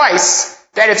me twice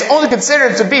that it's only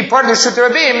considered to be part of the Reshut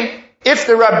Rabim if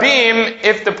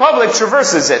the public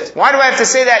traverses it? Why do I have to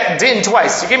say that din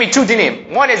twice? You gave me 2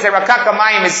 dinim. One is that rakak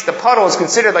hamayim is, the puddle is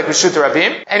considered like Reshut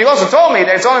Rabim, and you also told me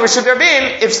that it's only Reshut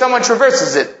Rabim if someone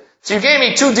traverses it. So you gave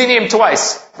me 2 dinim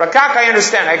twice. Rakak, I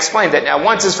understand, I explained that. Now,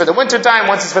 once is for the wintertime,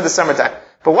 once is for the summertime.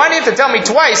 But why do you have to tell me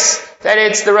twice that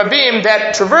it's the Rabim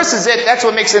that traverses it? That's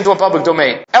what makes it into a public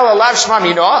domain. Ela lav shma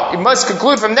mino. You must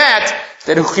conclude from that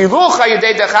chiluch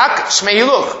hayedei dachak shmei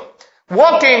hiluch.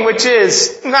 Walking, which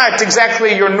is not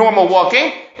exactly your normal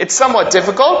walking, it's somewhat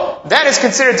difficult, that is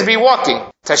considered to be walking.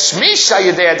 Tashmish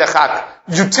hayedei dachak.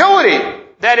 Utility,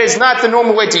 that is not the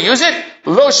normal way to use it.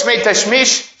 Lo shmei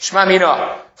tashmish shma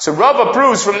mino. So Rav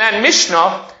approves from that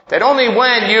Mishnah that only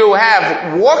when you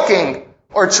have walking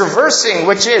or traversing,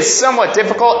 which is somewhat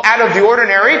difficult, out of the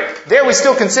ordinary, there we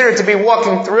still consider it to be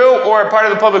walking through or a part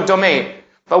of the public domain.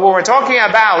 But when we're talking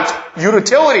about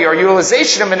utility or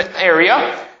utilization of an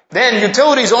area, then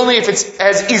utility is only if it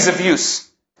has ease of use.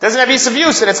 It doesn't have ease of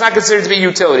use, then it's not considered to be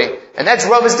utility. And that's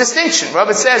Rav's distinction.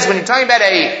 Rav says when you're talking about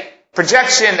a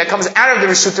projection that comes out of the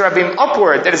Reshut Rabim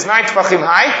upward, that is 9 tefachim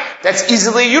high, that's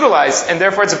easily utilized, and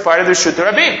therefore it's a part of the Reshut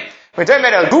Rabim. When you're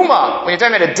talking about a guma, when you're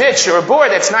talking about a ditch or a bore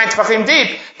that's 9 tefachim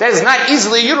deep, that is not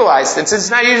easily utilized. And since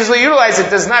it's not easily utilized, it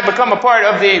does not become a part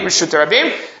of the Reshut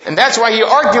Rabim. And that's why he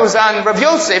argues on Rav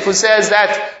Yosef, who says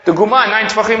that the guma 9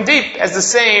 tefachim deep has the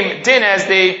same din as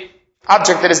the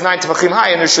object that is 9 tefachim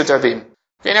high in the Reshut Rabim.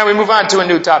 Okay, now we move on to a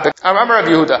new topic. Amar Rav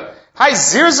Yehuda. Hi,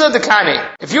 Zirza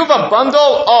Dekani. If you have a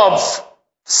bundle of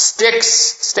sticks,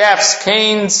 staffs,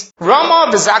 canes,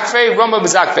 Rama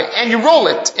b'zakfe, and you roll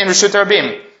it in Reshut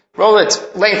Rabim. Roll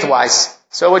it lengthwise.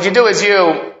 So what you do is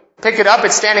you pick it up,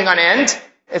 it's standing on end,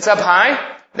 it's up high,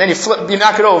 then you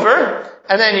knock it over,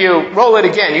 and then you roll it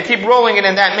again. You keep rolling it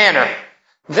in that manner.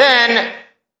 Then,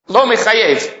 lo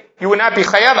mechayev, you would not be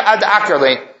chayav ad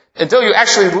akarle, until you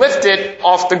actually lift it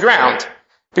off the ground.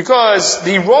 Because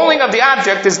the rolling of the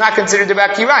object is not considered to be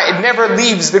akira. It never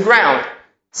leaves the ground.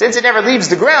 Since it never leaves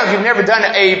the ground, you've never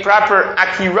done a proper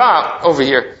akira over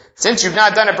here. Since you've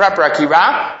not done a proper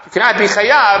akira, you cannot be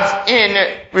chayav in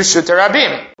Reshut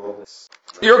Rabim.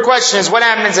 Your question is, what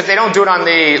happens if they don't do it on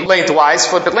the lengthwise,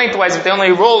 flip it lengthwise, if they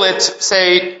only roll it,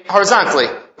 say, horizontally?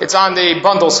 It's on the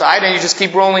bundle side, and you just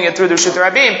keep rolling it through the Reshut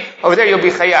Rabim. Over there, you'll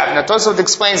be chayav. Now, Tosafot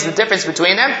explains the difference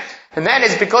between them, and that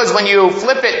is because when you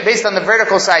flip it based on the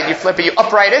vertical side, you flip it, you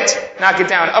upright it, knock it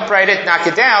down, upright it, knock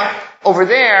it down. Over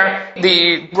there,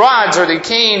 the rods or the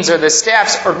canes or the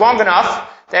staffs are long enough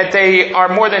that they are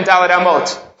more than Dalet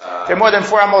Amot. They're more than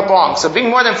 4 Amot long. So being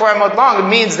more than 4 Amot long, it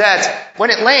means that when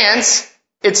it lands,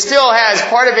 it still has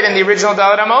part of it in the original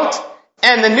Dalet Amot,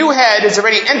 and the new head is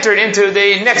already entered into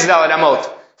the next Dalet Amot.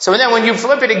 So then when you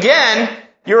flip it again,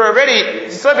 you're already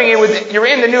flipping it you're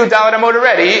in the new Dalet Amot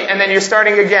already, and then you're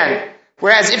starting again.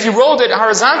 Whereas if you rolled it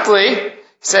horizontally,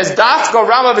 says, Daf go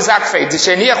Rama v'zakfei,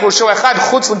 d'sheniach rosho echad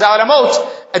chutz l'dalet amot,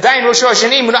 adayin rosho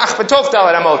hasheni munach b'toch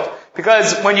dalet amot.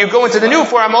 Because when you go into the new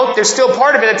 4 amot, there's still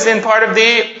part of it that's in part of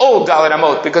the old dalet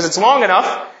amot, because it's long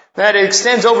enough that it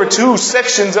extends over 2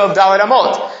 sections of dalet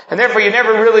amot. And therefore you're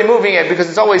never really moving it, because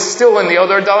it's always still in the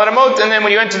older dalet amot, and then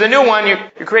when you enter the new one,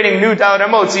 you're creating new dalet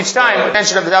amots each time,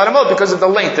 extension of the dalet amot, because of the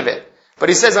length of it. But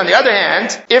he says, on the other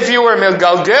hand, if you were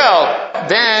milgalgel,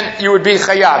 then you would be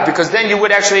chayav, because then you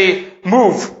would actually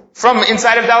move from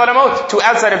inside of dalet amot to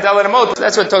outside of dalet amot.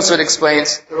 That's what Tosfot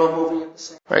explains. They're all moving at the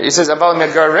same time. Right? He says, "Aval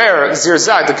megarer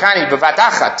zirzah dekani bevat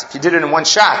achat." If you did it in one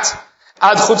shot,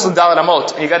 ad chutz l'dalet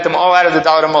amot, and you got them all out of the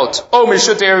dalet amot. Oh,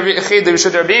 mishut yechid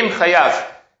mishut rabim chayav.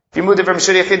 If you moved it from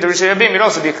mishut yechid to mishut rabim, you'd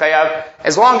also be chayav,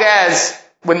 as long as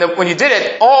when you did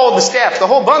it, all the staff, the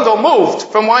whole bundle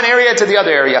moved from one area to the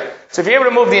other area. So if you're able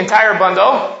to move the entire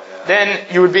bundle,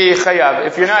 then you would be chayav.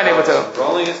 If you're not able to,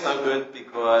 rolling is not good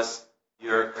because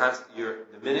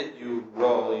the minute you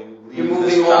roll, you leave You're the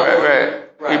moving stop.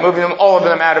 right. You're moving them, all of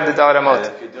them out of the dalet And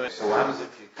amot. if you're doing so, what happens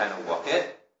if you kind of walk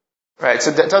it? Right.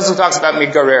 So Tosfot talks about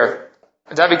migarer.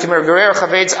 David Kimer Gerer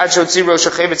Chavetz Ad Shotziro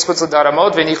Shechavetz Chutz L'Dalet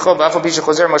Amot V'Nicho V'Afal Pi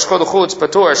Shechozer Moshcho L'Chutz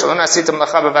Patur Shelo Nasitem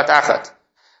Lacha B'Vat Achat.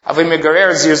 Avim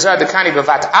Megarer Zirzah Dekani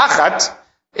B'Vat Achat.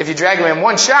 If you drag him in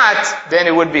one shot, then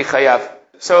it would be chayav.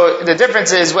 So the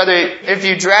difference is whether if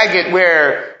you drag it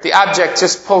where the object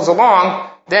just pulls along,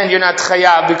 then you're not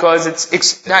chayav because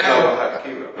it's not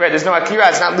right. There's no akira.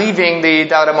 It's not leaving the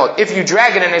dalet amot. If you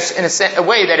drag it in a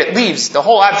way that it leaves, the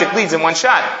whole object leaves in one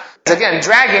shot. Again,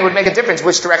 dragging would make a difference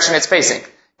which direction it's facing.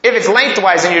 If it's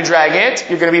lengthwise and you drag it,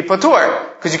 you're going to be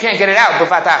patur because you can't get it out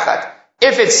b'vat achat.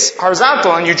 If it's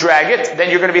horizontal and you drag it, then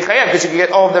you're going to be chayav because you can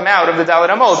get all of them out of the dalet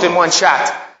amot in one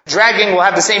shot. Dragging will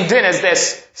have the same din as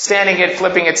this, standing it,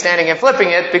 flipping it, standing and flipping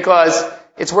it, because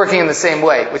it's working in the same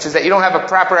way, which is that you don't have a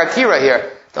proper akira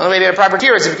here. The only way to get a proper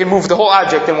akira is if you can move the whole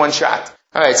object in one shot.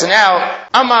 Alright, so now,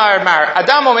 Amar Mar,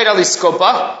 Adam Omed Ali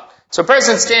Skopa. So a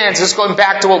person stands, just going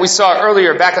back to what we saw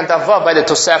earlier, back on Tavav by the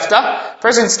Tosefta.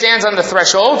 Person stands on the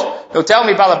threshold, no tell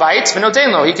me balabait,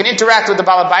 v'notein lo. He can interact with the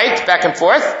balabait back and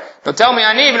forth. No tell me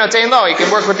ani, v'notein lo. He can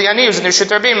work with the ani who's in the Reshut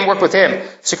Rabim and work with him.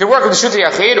 So he can work with the Reshut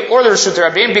Yachid or the Reshut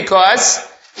Rabim because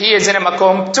he is in a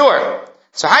makom tur.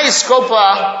 So how is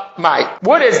skopa mai?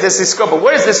 What is this skopa?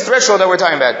 What is this threshold that we're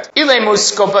talking about?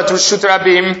 Ilemus skopa to Reshut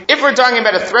Rabim. If we're talking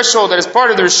about a threshold that is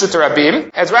part of the Reshut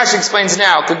Rabim, as Rashi explains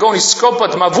now, kagoni skopa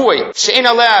mavui she'en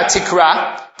alea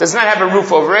tikra, does not have a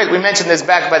roof over it. We mentioned this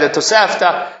back by the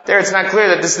Tosefta. There it's not clear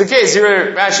that this is the case.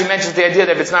 Here Rashi mentions the idea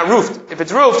that if it's not roofed. If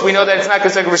it's roofed, we know that it's not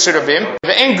considered Reshut Rabim.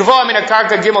 Ve'en gva min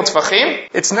akarka gimel tfachim.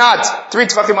 It's not 3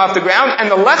 tfachim off the ground,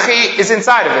 and the lechi is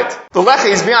inside of it. The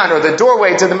lechi is beyond, or the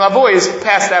doorway to the mavui is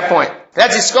past that point.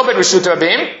 That's Yiskobet Reshut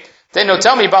Rabim. Then no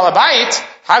tell me balabait.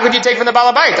 How could you take from the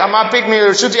balabait? Amma pigmi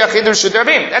Reshut Yachid Reshut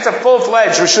Rabim. That's a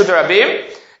full-fledged Reshut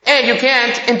Rabim. And you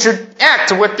can't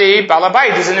interact with the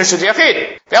balabait who's in the Reshut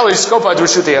Yachid.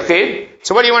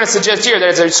 So what do you want to suggest here? That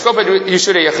it's a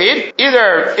Reshut Yachid.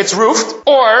 Either it's roofed,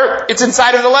 or it's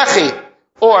inside of the lechi.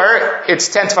 Or it's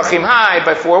 10 tfachim high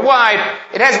by 4 wide.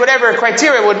 It has whatever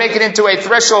criteria would make it into a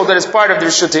threshold that is part of the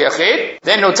Reshut Yachid.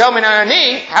 Then no tell me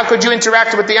ani. How could you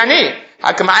interact with the ani?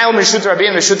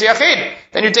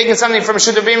 Then you're taking something from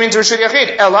Reshut Rabim into Reshut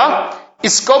Yachid. Ella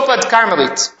iskopat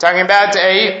karmelit. Talking about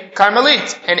a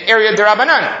karmelit, an area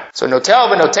derabanan. So notel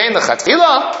v'notein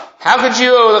lechatchila. How could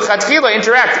you lechatchila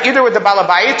interact either with the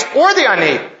balabait or the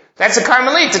ani? That's a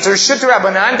karmelit. It's a Reshut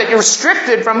Rabbanan that you're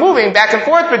restricted from moving back and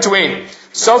forth between.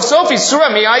 Sof isura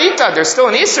mi'ayita. There's still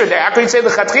an isur there. How can you say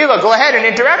lechatchila? Go ahead and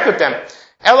interact with them.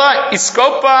 Ella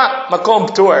iskopa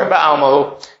makom tur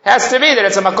ba'almahu. Has to be that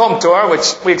it's a makom tur,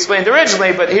 which we explained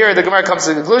originally, but here the Gemara comes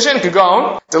to the conclusion.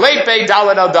 Kagon delayed pay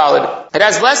dalad al dalad. It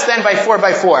has less than by 4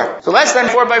 by 4. So less than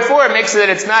 4 by 4 makes it that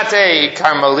it's not a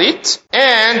karmelit,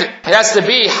 and it has to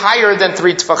be higher than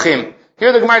 3 tfachim.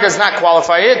 Here the Gemara does not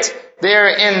qualify it. There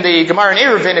in the Gemara in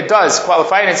Eruvin, it does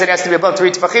qualify it, and it said it has to be above 3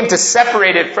 tfachim to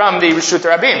separate it from the Reshut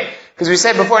Rabim. Because we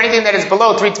said before, anything that is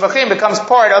below 3 tfachim becomes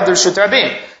part of the Reshut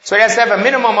Rabim. So it has to have a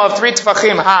minimum of 3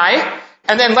 tfachim high,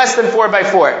 and then less than 4 by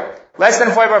 4. Less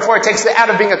than 4 by 4 takes it out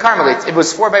of being a karmelit. It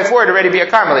was 4 by 4 to already be a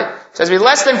karmelit. So it has to be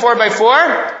less than 4 by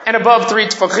 4, and above 3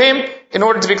 tfachim, in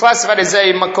order to be classified as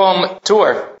a makom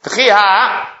tur.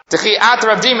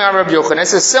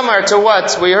 This is similar to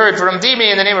what we heard from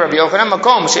Dimi in the name of Rabbi Yochanan.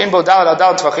 Makom she'in bo dalad al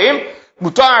dal tfachim.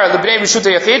 Mutar lebnei reshut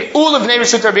hayachid, u lebnei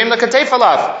reshut rabim lekatef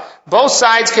alav. Both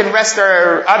sides can rest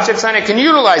their objects on it, can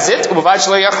utilize it,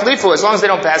 as long as they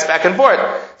don't pass back and forth.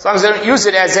 As long as they don't use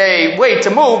it as a way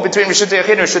to move between reshut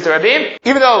hayachid and reshut rabim.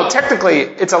 Even though technically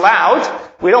it's allowed,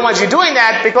 we don't want you doing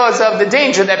that because of the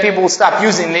danger that people will stop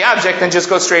using the object and just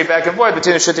go straight back and forth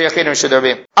between reshut hayachid and reshut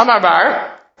rabim. Amar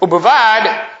bar,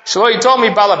 ubavad, shlo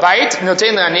yitomi balabait,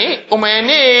 notein le'ani,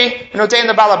 u'me'ani, notein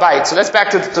le'balabait. So that's back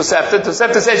to the Tosefta. The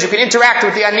Tosefta says you can interact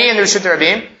with the ani and the reshut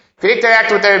rabim. You can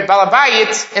interact with the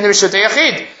balabayit in the reshut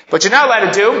hayachid. What you're not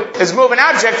allowed to do is move an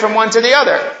object from one to the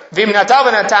other. Vim natav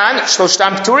v'natan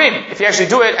shloshtam pturim. If you actually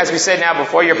do it, as we said now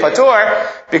before, you're patur,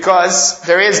 because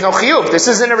there is no chiyuv. This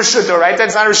isn't a reshut, right?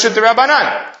 That's not a reshut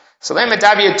rabbanan. So then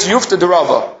metavi a tiyuf to the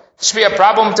rava. There should be a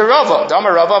problem to rava. The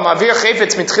Amar Rava mavir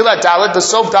chayfetz mitchila dalet the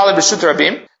sof dalet reshut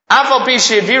rabim. Afal pi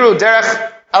sheviru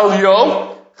derech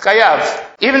alyo chayav.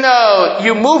 Even though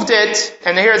you moved it,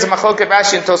 and here is a machloket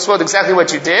Rashi and Tosfot exactly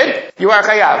what you did, you are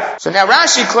chayav. So now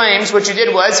Rashi claims what you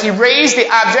did was he raised the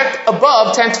object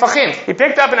above 10 tefachim. He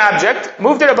picked up an object,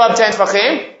 moved it above 10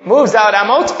 tefachim, moves out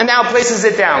amot, and now places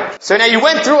it down. So now you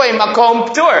went through a makom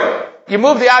ptur. You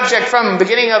moved the object from the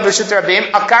beginning of Reshut Rabim,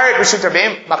 akaret Reshut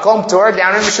Rabim, makom ptur,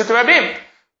 down in Reshut Rabim.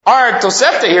 Our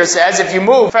Tosefta here says if you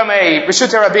move from a Reshut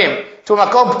Rabim to a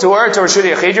makom ptur to a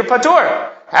Reshut Yachid, you're patur.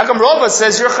 How come Rova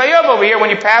says you're chayav over here when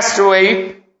you pass through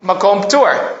a makom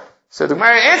ptur? So the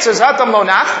Gemara answers, hatam lo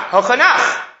nach,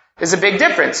 hochanach. There's a big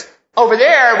difference. Over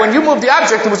there, when you moved the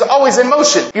object, it was always in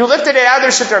motion. You lifted it out of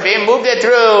the Reshut Rabim, moved it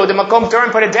through the makom ptur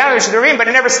and put it down in the Reshut Rabim, but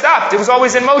it never stopped. It was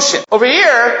always in motion. Over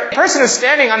here, the person who's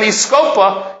standing on the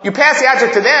skopa, you pass the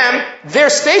object to them, they're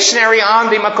stationary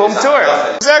on the makom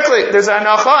ptur. Exactly. There's an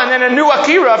anacha and then a new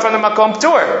akira from the makom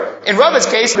ptur. In Rava's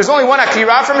case, there's only one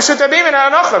akira from Reshut Rabim and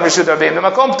an anacha from Reshut Rabim. The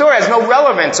makom ptur has no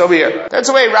relevance over here. That's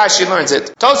the way Rashi learns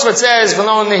it. Tosfot says,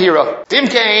 v'lo nehira.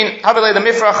 Dimkein, havelei the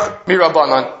mifrach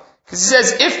mirabanan. Because he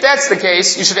says, if that's the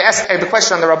case, you should ask the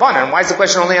question on the Rabbanan. Why is the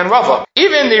question only on Rava?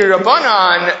 Even the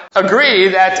Rabbanan agree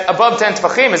that above 10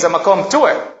 tefachim is a makom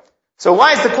ptur. So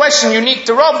why is the question unique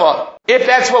to Rava? If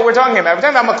that's what we're talking about. We're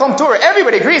talking about makom ptur.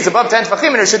 Everybody agrees above 10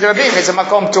 tefachim in Reshut Rabim is a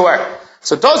makom ptur.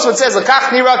 So Tosfot says,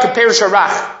 L'kach nira keperush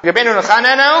harach. Rabbeinu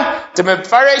Nechananu, to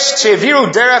mefarish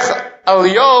she'eviru derech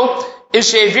alyo, is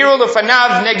she'eviru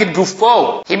lefanav neged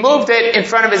gufo. He moved it in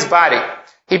front of his body.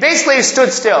 He basically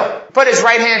stood still, put his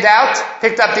right hand out,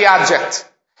 picked up the object.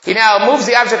 He now moves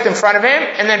the object in front of him,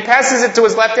 and then passes it to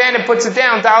his left hand and puts it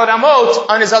down, dalet amot,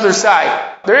 on his other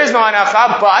side. There is no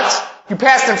anacha, but you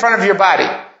passed in front of your body.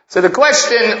 So the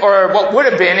question, or what would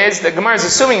have been, is, the Gemara is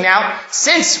assuming now,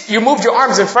 since you moved your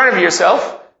arms in front of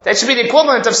yourself, that should be the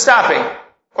equivalent of stopping,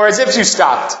 or as if you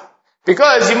stopped.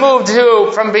 Because you moved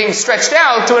from being stretched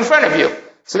out to in front of you.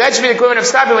 So that should be the equivalent of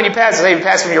stopping when you pass. Say you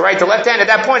pass from your right to left hand, at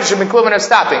that point it should be the equivalent of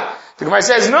stopping. The Gemara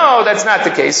says, no, that's not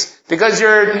the case. Because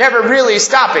you're never really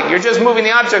stopping. You're just moving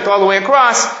the object all the way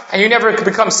across, and you never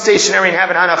become stationary and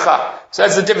have an hanacha. So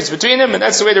that's the difference between them, and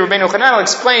that's the way the Rabbeinu Chananel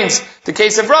explains the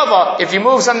case of Rava. If you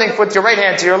move something with your right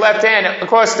hand to your left hand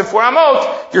across the 4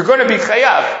 amot, you're going to be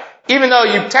chayav. Even though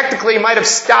you technically might have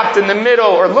stopped in the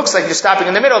middle, or it looks like you're stopping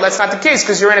in the middle, that's not the case,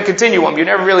 because you're in a continuum. You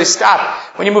never really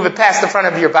stop when you move it past the front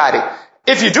of your body.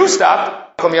 If you do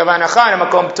stop,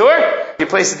 you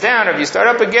place it down, or if you start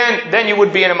up again, then you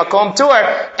would be in a makom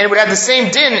ptur, and it would have the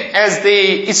same din as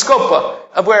the iskopa,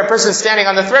 of where a person is standing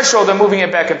on the threshold and moving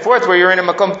it back and forth, where you're in a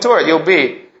makom ptur. You'll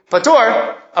be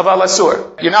patur of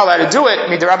alasur. You're not allowed to do it,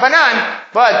 midrabanan,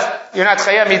 but you're not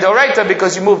chayav midoraita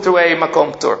because you moved through a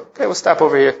makom ptur. Okay, we'll stop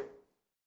over here.